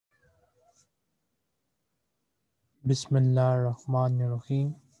बिस्मिल्लाहिर्रहमानिर्रहीम।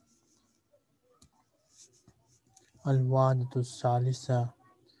 अल-वादतु सालिसा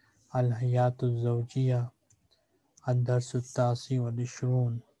अल-हयातु ज़ौजिया अद-दर्सु तासी वल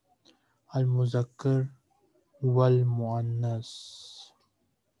इशरून अल-मुज़क्कर वल मुअन्नस।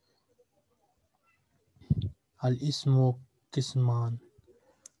 Al-ismu qisman.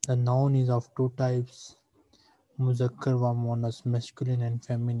 The noun is of two types, muzakkar wa muannas, masculine and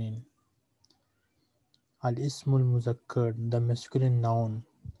feminine. Al-ismul muzakkar, the masculine noun.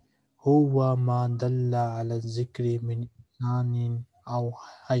 Huwa ma dalla ala zikri min insanin aw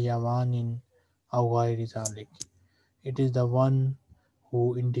hayawanin aw ghayri zalik. It is the one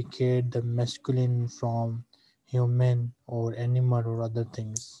who indicate the masculine from human or animal or other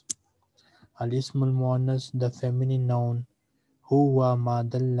things. Al-ismul muannas, the feminine noun. Huwa ma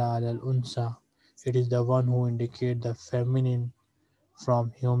dalla ala al-unsa. It is the one who indicate the feminine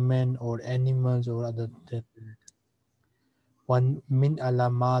from human or animals or other things. One min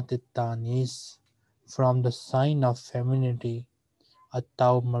alamat at-tanis, from the sign of femininity,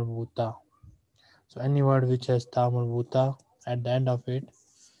 at-taw marbuta. So any word which has ta marbuta at the end of it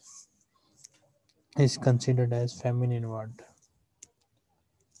is considered as feminine word.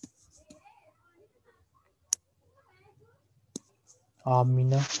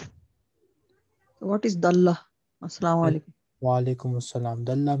 Amina. What is Dalla? Assalamu alaikum. Wa alaikum assalam.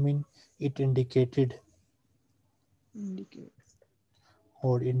 Dalla mean it indicated Indicate.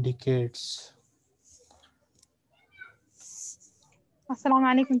 or indicates. Assalamu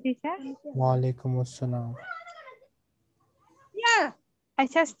alaikum, teacher. Wa alaikum assalam. I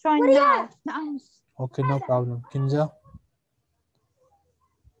just joined now. Okay, no problem. Kinza.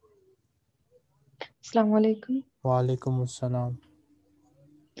 Assalamu alaikum. Wa alaikum assalam.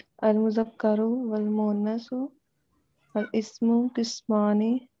 Al-muzakkaru wal-muannasu. Al-ismu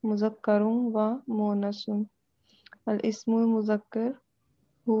qismani muzakkarun wa muannasun. Al-ismu muzakkar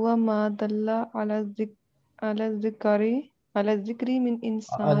huwa ma dalla ala zikri min Ala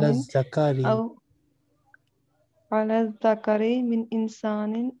insanin zakari. aw ala zakari min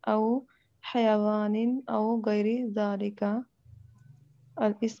insanin aw hayawanin aw ghairi dhalika.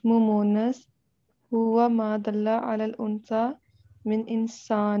 Al-ismu muannas huwa ma dalla ala al-unsa min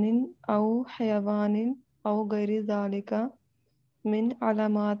insanin aw hayawanin aw ghairi dhalika min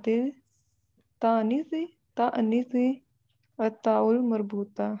alamatil ta'nisi at-ta'ul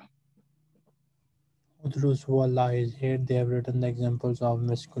marbuta. Udrus wallah is here. They have written the examples of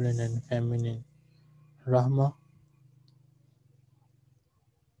masculine and feminine. Rahma.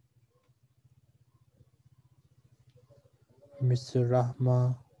 Mr.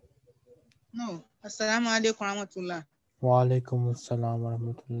 Rahma. No. Assalamu alaikum warahmatullah. Wa alaikum assalam wa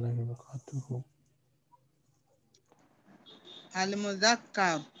rahmatullahi wa barakatuhu.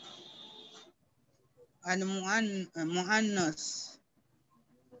 Al-muzakkar. Al-muannas.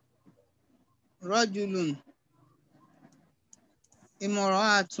 Rajulun.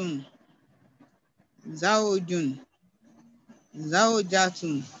 Imra'atun. Zawjun.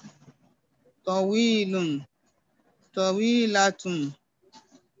 Zawjatun. Tawilun. Tawilatun.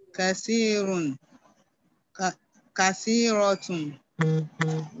 Kasirun. Kasiratun.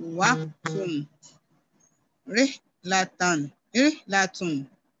 Waqtun. Rihlatun.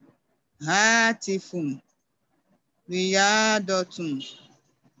 Hatifun. Riyadatun.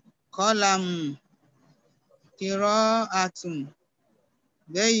 Qalamun. Qira'atun.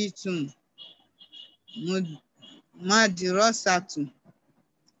 Baytun. Madrasatun.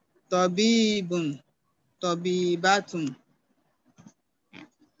 Tabibun. Tabibatun.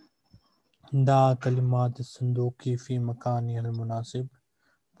 Da kalimat sanduki fi makani al-munasib.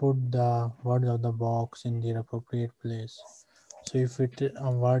 Put the words of the box in their appropriate place. So if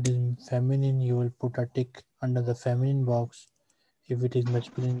a word is feminine, you will put a tick under the feminine box. If it is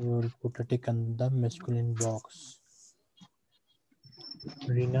masculine, you will put a tick under the masculine box.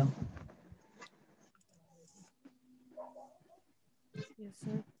 Rina. Yes,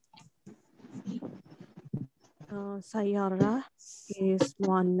 sir. Sayyara is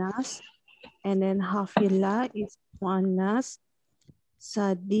muannas, and then hafila is muannas.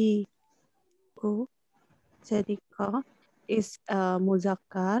 Sadiqa is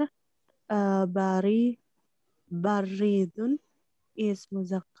muzakkar. Baridun is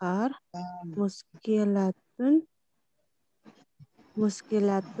muzakkar.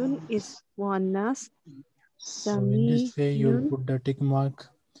 Muskilatun is muannas. So in this way, you will put the tick mark,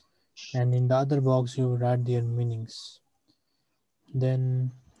 and in the other box, you will write their meanings.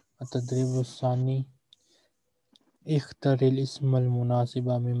 Then, at-tadribu sani. اختر الاسم المناسب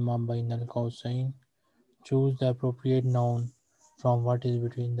مما بين القوسين. Choose the appropriate noun from what is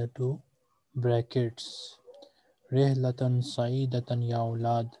between the two brackets. Rihlatan Saidatan Ya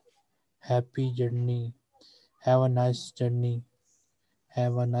Aulad. Happy journey. Have a nice journey.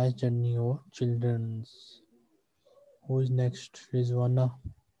 Have a nice journey, oh children. Who is next? Rizwana.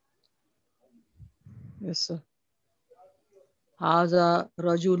 Yes, sir. Haza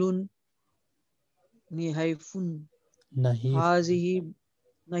rajulun nihayfun. Nahif. Hazihi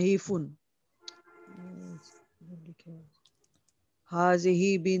nahifun.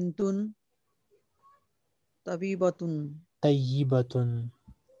 Hazihi bintun tabibatun. Tayyibatun.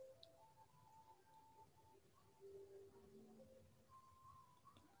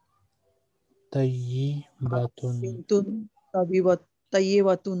 Tayyibatun. Bintun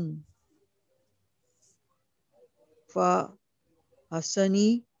tayyibatun. Fa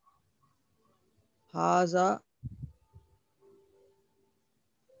hasani haza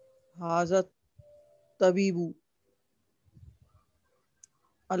haza tabibu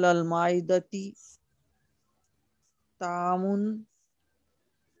alal maidati ta'amun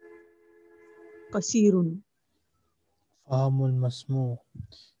kasirun. Fahamul Masmu.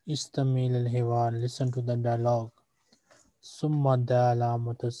 Istamil al Hiwar. Listen to the dialogue. Summa dala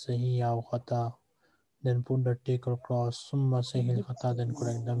mutasahi aw khata. Then put the tick or cross. Summa sahil khata. Then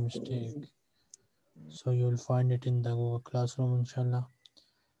correct the mistake. So you'll find it in the Google Classroom, inshallah.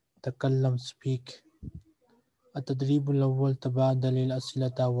 تكلم speak. التدريب الأول تبادل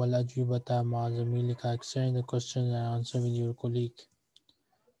الأسئلة والأجوبة مع زميلك. Exchange the questions and answer with your colleague.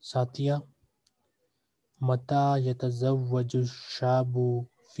 ساتيا متى يتزوج الشاب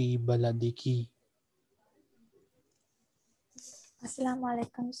في بلدك؟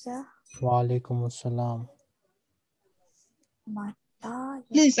 Assalamualaikum, sir. وعليكم السلام. Mata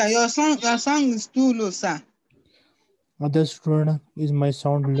Please, sir, your song is too low, sir. Other student, is my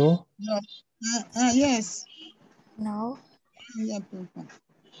sound low? Yes. No. Yeah, Papa.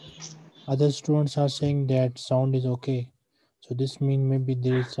 Other students are saying that sound is okay. So this means maybe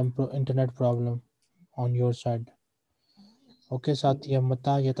there is some internet problem on your side. Okay, Satya,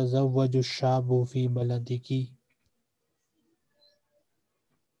 متى يتزوج الشاب في بلدك؟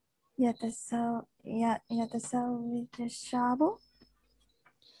 Yatasawwiju shabu.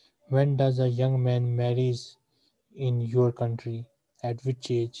 When does a young man marries in your country? At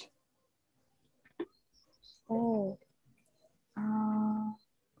which age? Oh.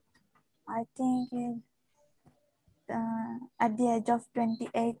 I think at the age of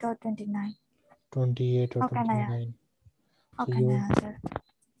 28 or 29. 28 or How can I 29. how So can I you answer?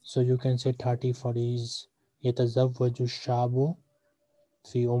 so you can say 30 for is يتزوج الشاب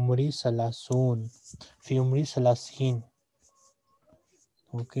في عمر 30 في عمر 30.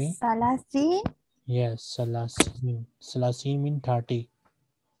 Okay. Salasi. Yes, 30. 30 mean 30.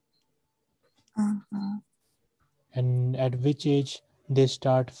 Uh-huh. And at which age they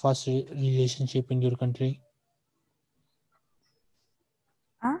start first relationship in your country?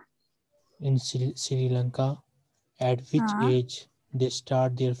 Huh? In Sri Lanka, at which Huh? age they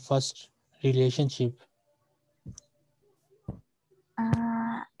start their first relationship?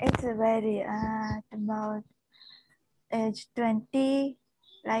 It's very about age 20,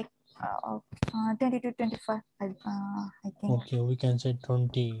 like 20 to 25. I think. Okay, we can say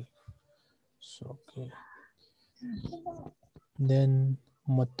 20. So okay. Then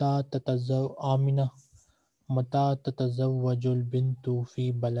متى تتزوج آمنة متى تتزوج البنت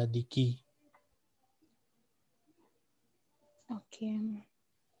في بلدك؟ أوكي.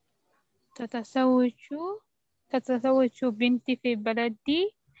 تتزوج تتزوج بنتي في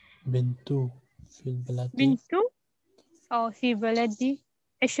بلدي. بنت في البلد. بنت أو في بلدي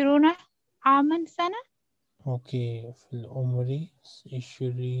 20 عاما سنة. Okay, في العمر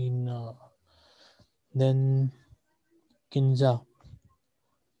 20. Then كنزة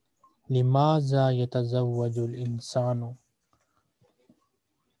لماذا يتزوج الإنسان؟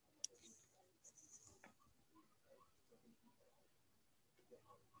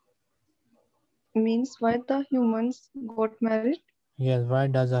 Means why the humans got married? Yes, why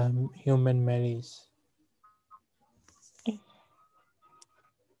does a human marries?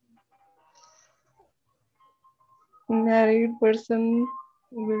 Married person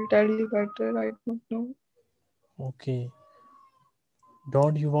will tell you better. I don't know. Okay.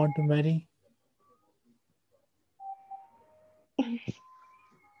 Don't you want to marry?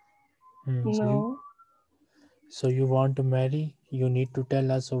 No. So you want to marry? You need to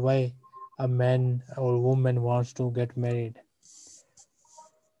tell us why a man or woman wants to get married.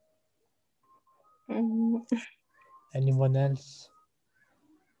 Mm, Anyone else?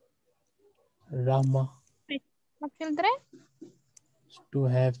 Rama, Have children? to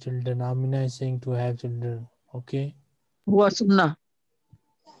have children. Amina is saying to have children. Okay. Huwa sunnah.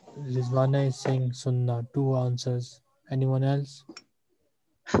 Rizwana is saying Sunnah. Two answers. Anyone else?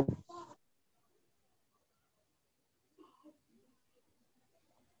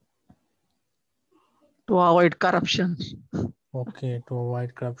 To avoid corruption. Okay, to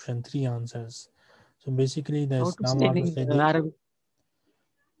avoid corruption. Three answers. So basically, the How to Islam say also in said Arabic?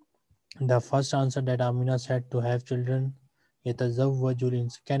 the first answer that Amina said to have children. يتزوج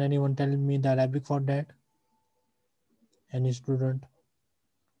Can anyone tell me the Arabic for that? Any student?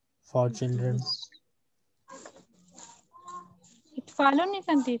 For children. It fallen,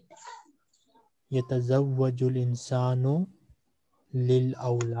 isn't it? يتزوج الإنسان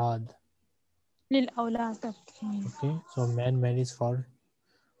للأولاد. للأولاد. Okay. Okay, so man marries for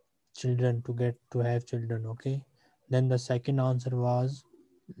children to have children. Okay, then the second answer was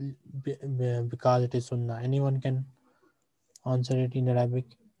because it is sunnah. Anyone can answer it in Arabic?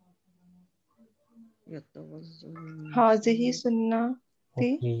 هذه سنتي.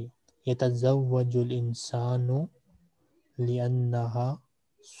 Okay, يتزوج الإنسان لأنها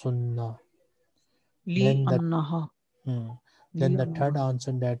sunnah. Li Then the annaha. hmm, Li then the third annaha.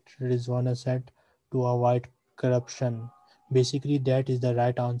 answer that Rizwana said to avoid corruption. Basically, that is the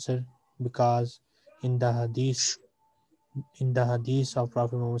right answer because in the hadith of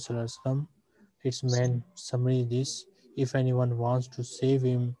Prophet Muhammad Sallallahu Alaihi Wasallam, its main summary is this: if anyone wants to save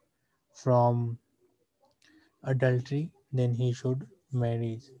him from adultery, then he should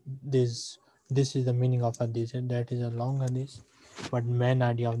marry. This this is the meaning of hadith. That is a long hadith, but main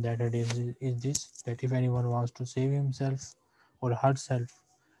idea of that hadith is this: that if anyone wants to save himself or herself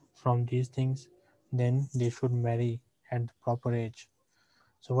from these things, then they should marry at the proper age.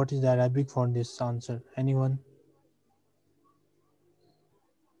 So, what is the Arabic for this answer? Anyone?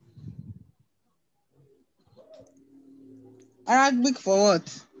 Arabic for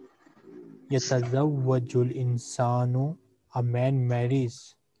what? يتزوج الإنسان A man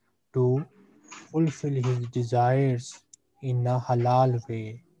marries to fulfill his desires in a halal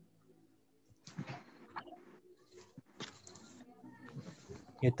way.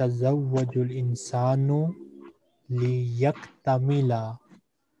 يتزوج الإنسان ليكتمل Yaktam.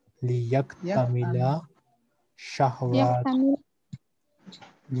 ليكتمل شهوات يحتمل.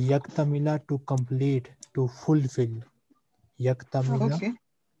 ليكتمل to complete to fulfill يكتمل Okay.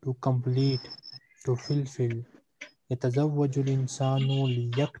 to complete to fulfill يتزوج الإنسان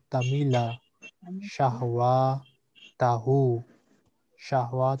ليكتمل شهواته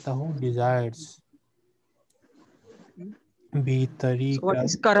شهواته desires So what بطريقة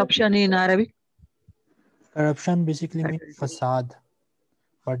is corruption in Arabic? corruption basically means Adultery. fasad,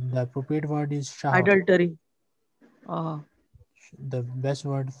 but the appropriate word is shahwa. Adultery. Ah, The best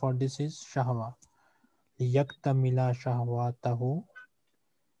word for this is shahwa. ليكتمل شهواته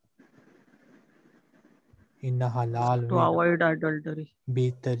in a halal to way avoid adultery.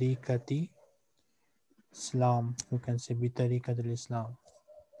 بطريقة Islam. You can say بطريقة الإسلام.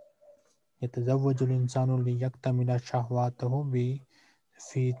 يتزوج الإنسان ليكتمل شهواته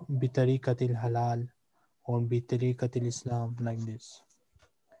بطريقة الحلال or بطريقة الإسلام like this.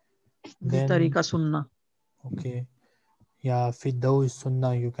 Then Bitarika sunnah. okay, yeah, Fidaw is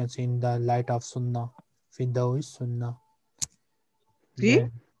Sunnah. You can say in the light of Sunnah. Fidaw is Sunnah. Fi?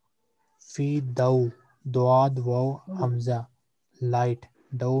 Then Fidaw, Duad Waw Hamza, light.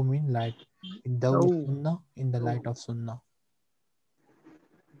 Daw mean light. Fidaw is Oh, Sunnah in the light oh, of Sunnah.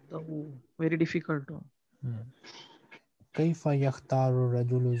 oh, very difficult. Hmm. كيف يختار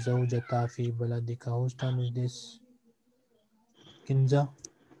الرجل زوجة في بلدك? Whose turn is this? Kinza,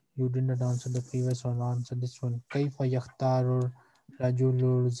 you did not answer the previous one. Answer this one. كيف يختار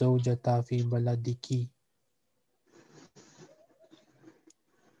الرجل زوجة في بلدك?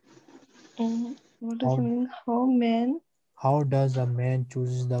 What does it How mean? How men? how does a man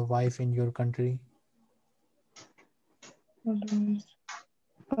chooses the wife in your country? Um,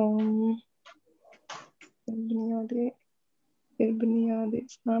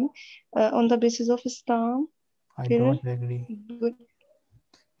 Islam. On the basis of Islam. I फिर don't agree.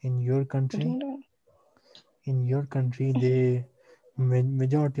 In your country, they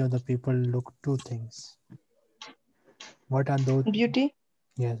majority of the people look two things. What are those? beauty,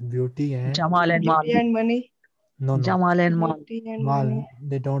 Yes, beauty and Jamal and Mal. beauty and money, no. Jamal and Mal. beauty and Mal. money,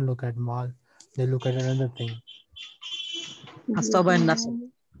 They don't look at mal. They look at another thing. Nasab beauty and Nasab.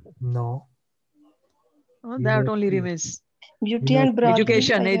 and No. Oh, that only University. remains. beauty and University degree. Bradley,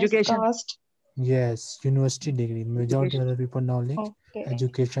 Education, I guess, education, caste. Yes, university degree. Majority of education. the people now like Okay.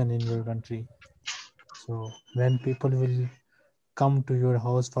 education in your country. So when people will come to your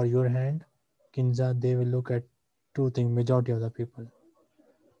house for your hand, Kinza, they will look at two things. Majority of the people,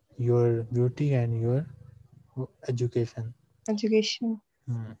 your beauty and your education. Education.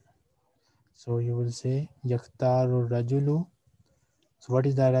 So you will say yaktaru rajulu. So what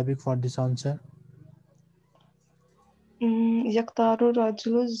is the Arabic for this answer? يختار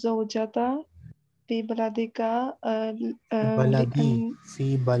الرجل الزوجة في بلدك Baladi, لأن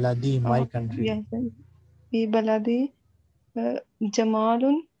fi baladi, my country. yes, في بلدي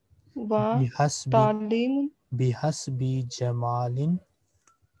جمال Bihasbi, وتعليم bihasbi jamalin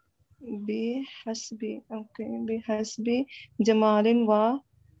بحسب جمال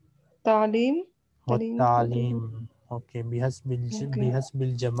وتعليم wa تعليم ta'lim. Okay, okay.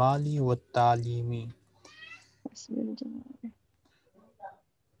 bihasbil jamali wa ta'limi. حسب الجمال.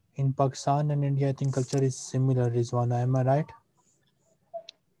 In Pakistan and India, I think culture is similar, Rizwana. Am I right?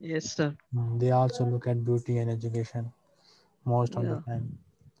 Yes, sir. They also look at beauty and education most of the Yeah. time,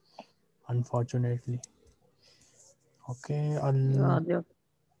 unfortunately. Okay, Yeah,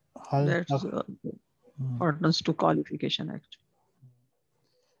 hal that's takh- importance to qualification actually.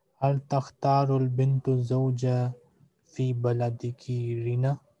 hal takhtarul bintu zawja fi baladiki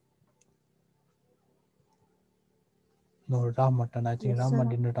Rina? No, Rahmatan. I think Yes, Rama sir.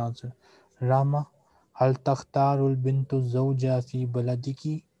 did not answer. Rama, hal takhtarul bintu zawja fi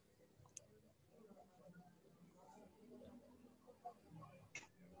baladiki?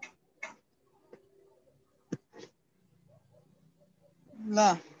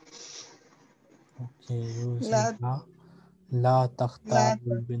 لا Okay, you will say لا la. La لا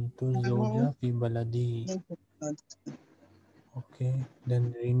takhtarul bintu تختاروا zawja fi baladi. بنت الزوج. Okay,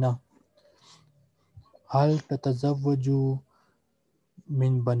 then Rina. هل تتزوج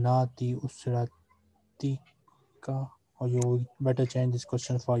من بنات أسرتك? Or you better change this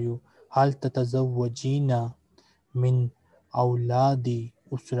question for you. هل تتزوجين من أولاد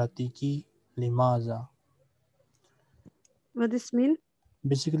أسرتك؟ لماذا? What does mean?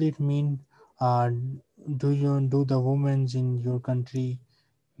 Basically, it means do the women in your country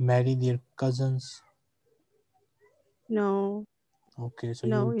marry their cousins? No, Okay, so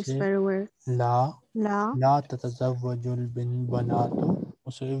you no, will it's say very well. لا La. لا تتزوج البنات.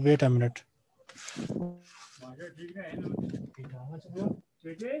 So wait a minute.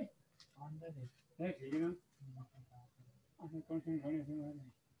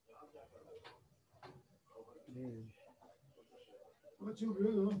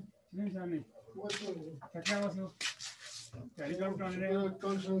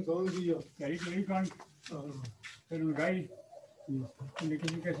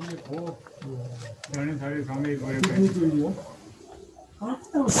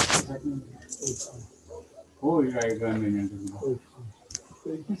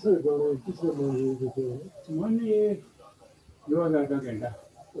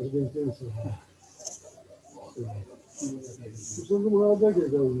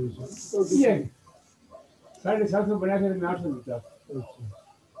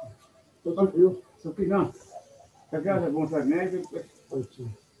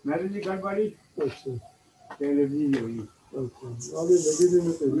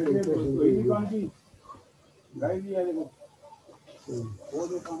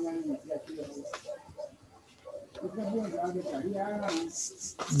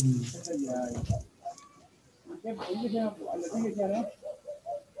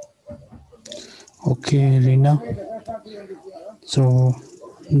 Okay, Rina. So,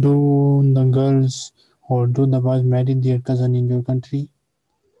 do the girls or do the boys marry their cousin in your country?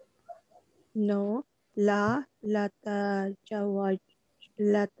 No. La tajawaj.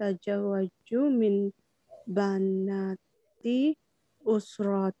 La tajawaju min banati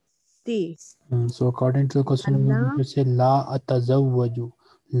usrati. So, according to the question, we Anna. need to say La atazawwaju.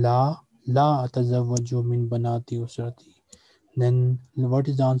 La atazawwaju min banati usrati. Then, what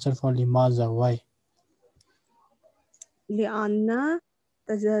is the answer for limaza? Why? لأن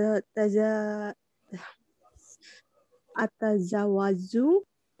أتزوج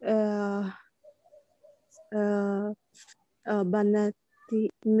آه، آه،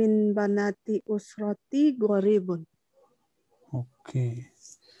 من بنات أسرتي قريب. Okay.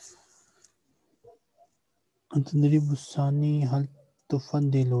 التدريب الثاني هل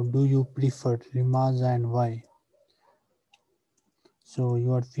تفضل? Do you prefer? لماذا and why? So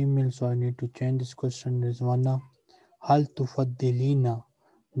you are female, so I need to change this question. Rizwana, هل تفضلين?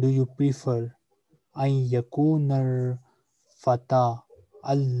 Do you prefer أن يكون الفتى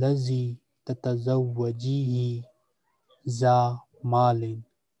الذي تتزوجيه ذا مال?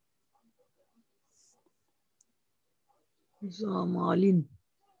 Zamalin.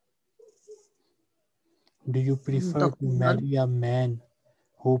 Do you prefer to marry a man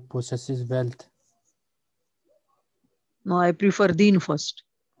who possesses wealth? No, I prefer Deen first.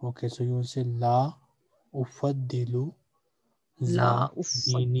 Okay, so you will say لا أفضل لا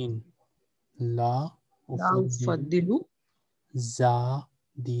za dinin. La لا ufaddilu أفضل za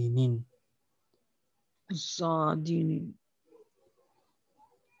dinin. ذا دين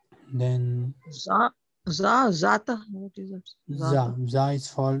Then ذات what is it ذات za is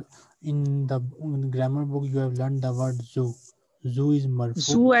for in the grammar book you have learned the word zu. Zu is marfu.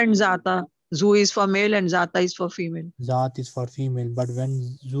 Zu and Zata. Zu is for male and Zata is for female. Zat is for female, but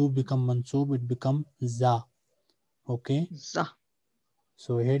when zu become mansub, it become za. Okay. Za.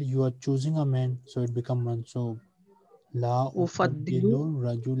 So here you are choosing a man, so it become mansub. La Ufaddilu ufaddilu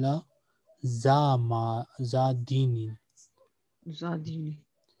rajula za dinin. ذا دين.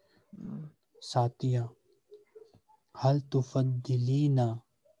 Satya. Hal tufaddilina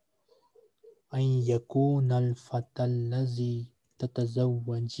an yakuna al-fata allazi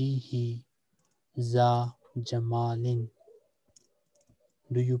tatazawwajihi za jamalin.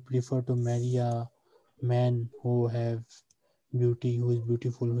 Do you prefer to marry a man who have beauty, who is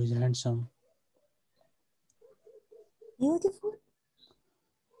beautiful, who is handsome? Beautiful.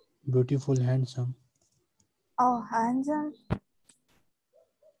 Beautiful, handsome. Oh, handsome.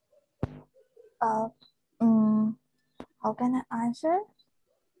 Uh, mm, how can I answer?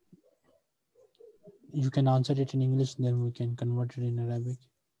 You can answer it in English, then we can convert it in Arabic.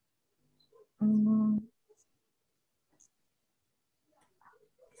 Mm,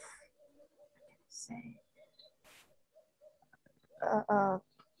 say.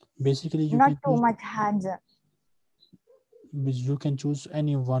 Basically, you Not can too choose, much handsome. you can choose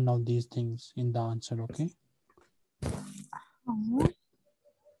any one of these things in the answer. Okay. Mhm.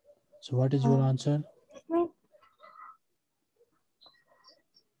 So what is your answer? Wait.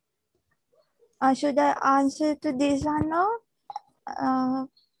 Should I answer to this one or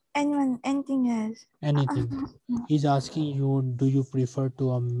anything else? Anything. He's asking you, do you prefer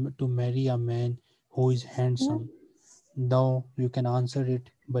to marry a man who is handsome? Now you can answer it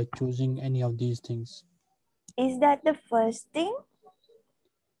by choosing any of these things. Is that the first thing?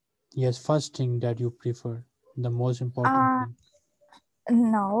 Yes, first thing that you prefer, the most important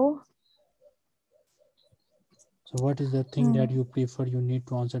thing. No. So what is the thing that you prefer? You need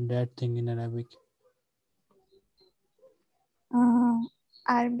to answer that thing in Arabic.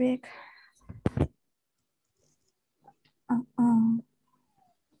 Arabic.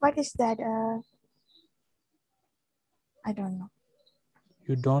 What is that? I don't know.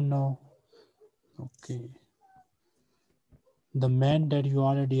 You don't know? Okay. The man that you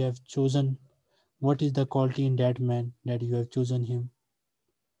already have chosen, what is the quality in that man that you have chosen him?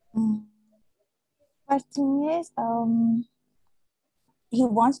 First thing is, he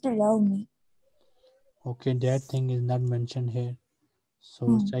wants to love me. Okay, that thing is not mentioned here.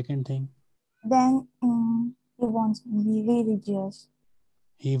 So second thing, Then he wants to be religious.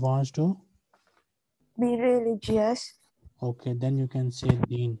 he wants to. Be religious. Okay, then you can say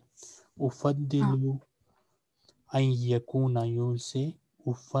deen. Ufaddilu an yakuna. You will say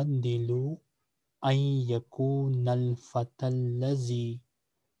ufaddilu an yakuna al-fata allazi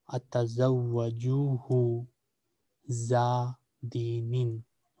atazawwajuhu za dinin.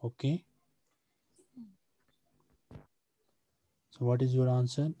 Okay. So what is your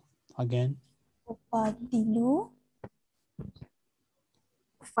answer? Again. Fadilu.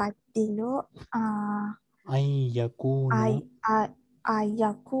 An yakuna.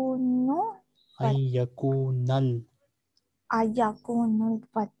 Ayakunu. An yakunal. Ayakunul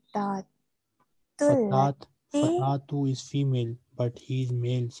fatat. Fatatu is female, but he is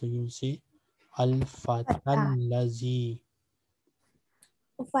male, so you say al-fatallazi.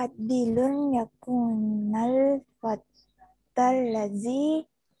 Fadilun yakunal fatallazi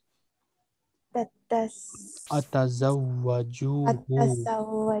Atazawwajuhu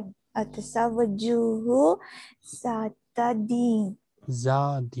atasawwajuhu satadi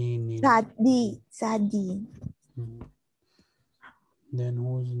za dinin. sadi. Then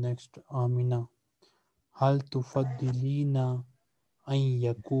who's next? Amina. Hal tufaddilina an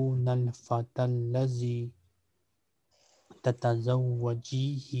yakuna al-fatallazi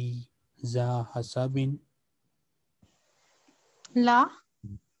tatazawwajihi za hasabin. لا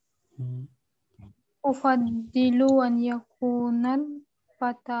أفضل أن يكون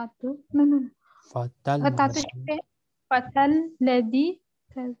الفتاة فتى الذي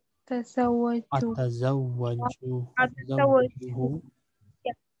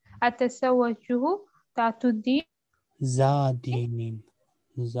أتزوجه ذات الدين za dinin.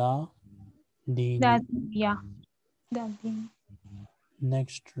 ذات دين.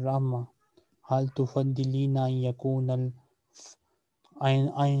 Next, Rama. هل تفضلين أن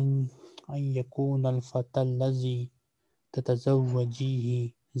يكون الفتى الذي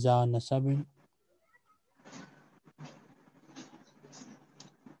تتزوجيه ذا نسب؟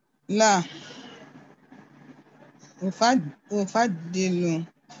 لا أفضل أفضل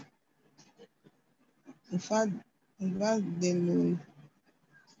أن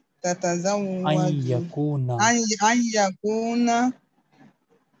تتزوج يكون أن يكون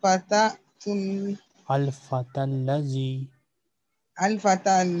فتاة الفتى الذي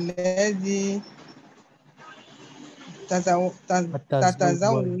الفتى الذي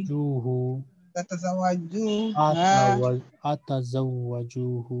أتزوجه تتزوجها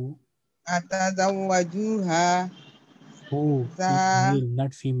أتزوجها who is ذا male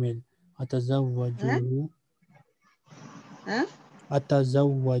not female ها أتزوجه ها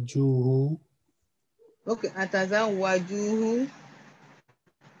أتزوجه أوكي أتزوجه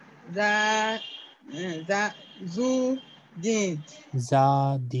ذا ذو دين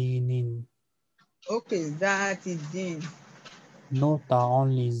ذا دين أوكي ذات الدين not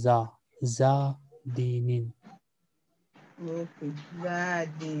only ذا دين. أوكي ذا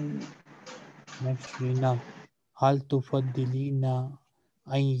دين next Rina هل تفضلين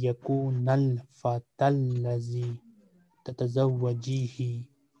أن يكون الفتى الذي تتزوجيه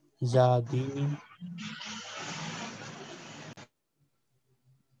ذا دين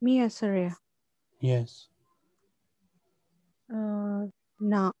Mia Surya. yes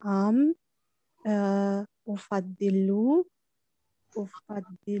Naam. Ufadilu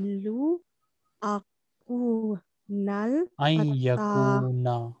aku nal أن ata.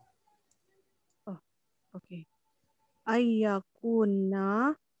 يكون Oh, okay.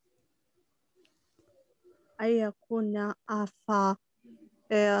 Ayakuna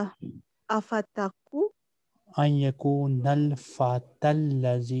afataku أن يكون الفتى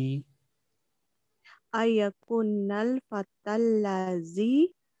الذي ayakunal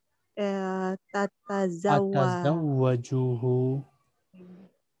fatallazi أتزوجه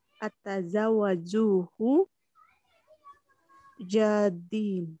atazawajuhu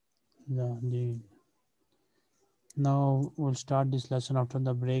jadin. ذا دين. Now we'll start this lesson after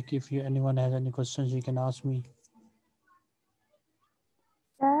the break. If anyone has any questions, you can ask me.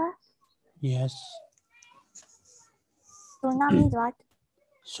 Sir, Yes. sunnah means what?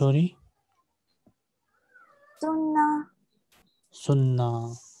 Sorry. Sunnah.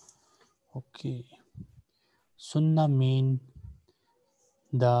 Sunnah. Okay. Sunnah mean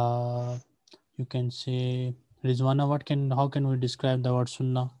the you can say Rizwana. How can we describe the word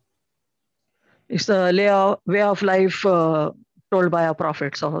Sunnah? It's the way of life told by our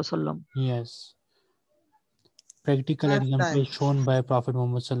Prophet Sallallahu Alaihi Wasallam. Yes. Practical pastime example shown by Prophet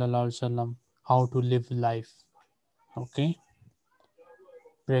Muhammad Sallallahu Alaihi Wasallam how to live life. Okay.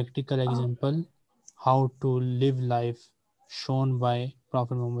 Practical example how to live life shown by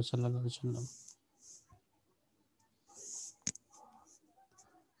Prophet Muhammad Sallallahu Alaihi Wasallam.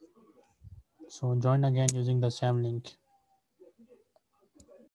 So join again using the same link.